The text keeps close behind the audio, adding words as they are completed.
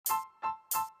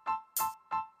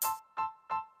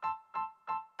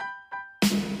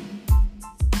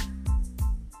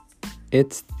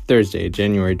It's Thursday,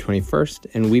 January 21st,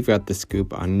 and we've got the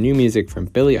scoop on new music from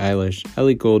Billie Eilish,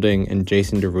 Ellie Goulding, and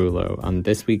Jason Derulo on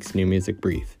this week's New Music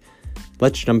Brief.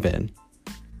 Let's jump in.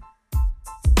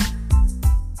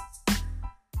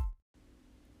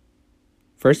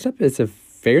 First up is a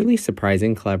fairly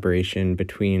surprising collaboration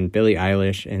between Billie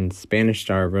Eilish and Spanish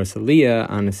star Rosalía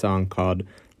on a song called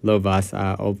Lo Vas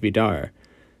a Olvidar.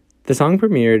 The song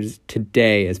premiered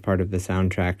today as part of the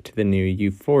soundtrack to the new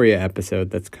Euphoria episode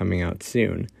that's coming out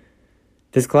soon.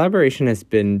 This collaboration has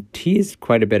been teased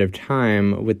quite a bit of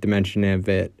time with the mention of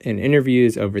it in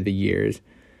interviews over the years.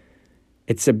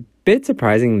 It's a bit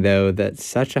surprising, though, that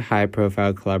such a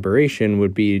high-profile collaboration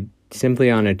would be simply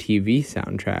on a TV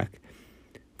soundtrack.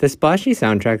 The splashy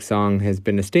soundtrack song has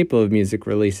been a staple of music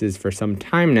releases for some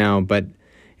time now, but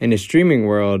in a streaming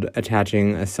world,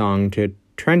 attaching a song to a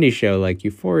trendy show like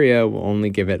Euphoria will only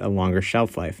give it a longer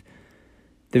shelf life.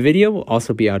 The video will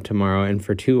also be out tomorrow, and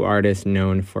for two artists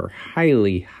known for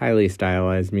highly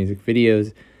stylized music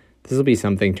videos, this will be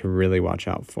something to really watch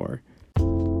out for.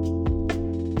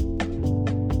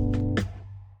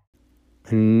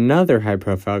 Another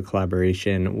high-profile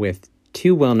collaboration with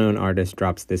two well-known artists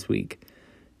drops this week.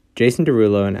 Jason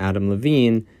Derulo and Adam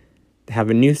Levine have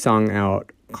a new song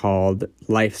out called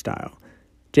Lifestyle.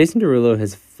 Jason Derulo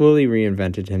has fully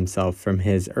reinvented himself from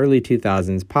his early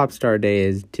 2000s pop star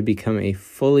days to become a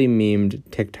fully memed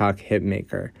TikTok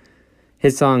hitmaker.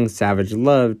 His song Savage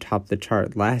Love topped the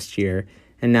chart last year,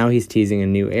 and now he's teasing a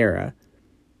new era.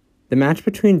 The match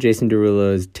between Jason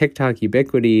Derulo's TikTok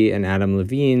ubiquity and Adam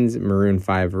Levine's Maroon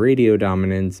 5 radio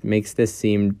dominance makes this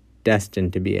seem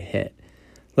destined to be a hit.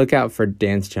 Look out for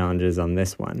dance challenges on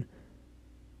this one.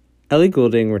 Ellie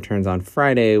Goulding returns on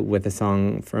Friday with a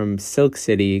song from Silk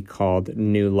City called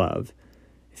New Love.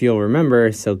 If you'll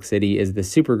remember, Silk City is the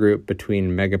supergroup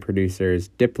between mega producers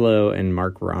Diplo and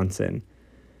Mark Ronson.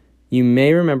 You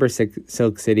may remember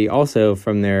Silk City also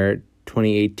from their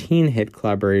 2018 hit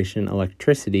collaboration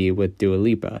Electricity with Dua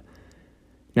Lipa.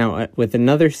 Now, with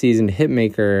another seasoned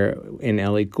hitmaker in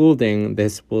Ellie Goulding,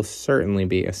 this will certainly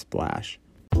be a splash.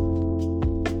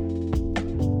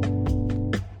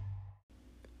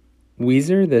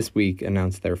 Weezer this week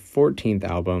announced their 14th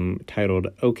album, titled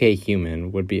OK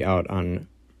Human, would be out on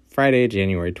Friday,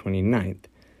 January 29th.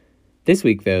 This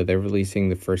week, though, they're releasing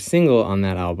the first single on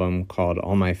that album called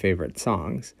All My Favorite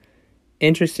Songs.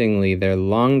 Interestingly, their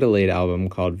long-delayed album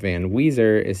called Van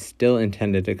Weezer is still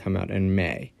intended to come out in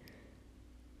May.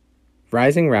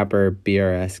 Rising rapper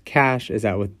BRS Cash is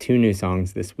out with two new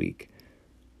songs this week.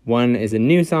 One is a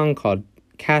new song called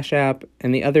Cash App,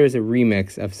 and the other is a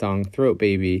remix of song Throat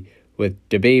Baby with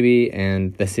DaBaby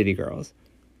and the City Girls.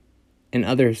 In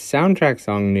other soundtrack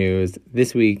song news,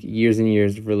 this week, Years and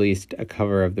Years released a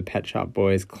cover of the Pet Shop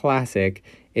Boys classic,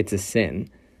 It's a Sin.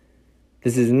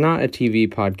 This is not a TV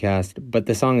podcast, but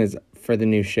the song is for the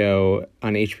new show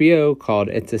on HBO called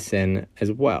It's a Sin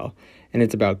as well, and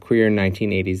it's about queer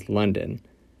 1980s London.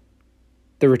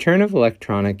 The return of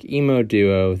electronic emo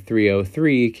duo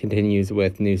 303 continues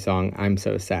with new song I'm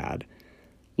So Sad.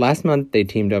 Last month, they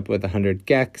teamed up with 100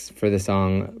 Gecs for the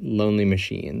song Lonely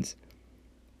Machines.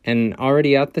 And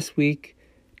already out this week,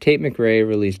 Tate McRae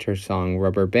released her song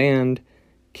Rubber Band,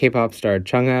 K-pop star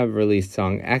Chungha released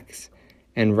song X,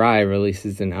 and Rai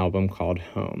releases an album called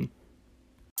Home.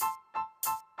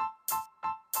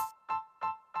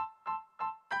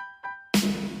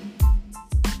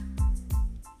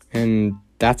 And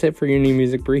that's it for your New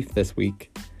Music Brief this week.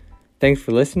 Thanks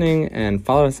for listening, and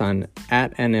follow us on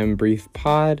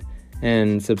 @NMBriefPod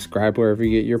and subscribe wherever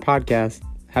you get your podcast.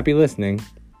 Happy listening.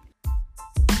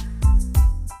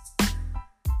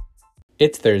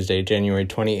 It's Thursday, January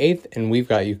 28th, and we've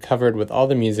got you covered with all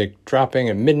the music dropping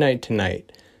at midnight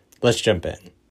tonight. Let's jump in.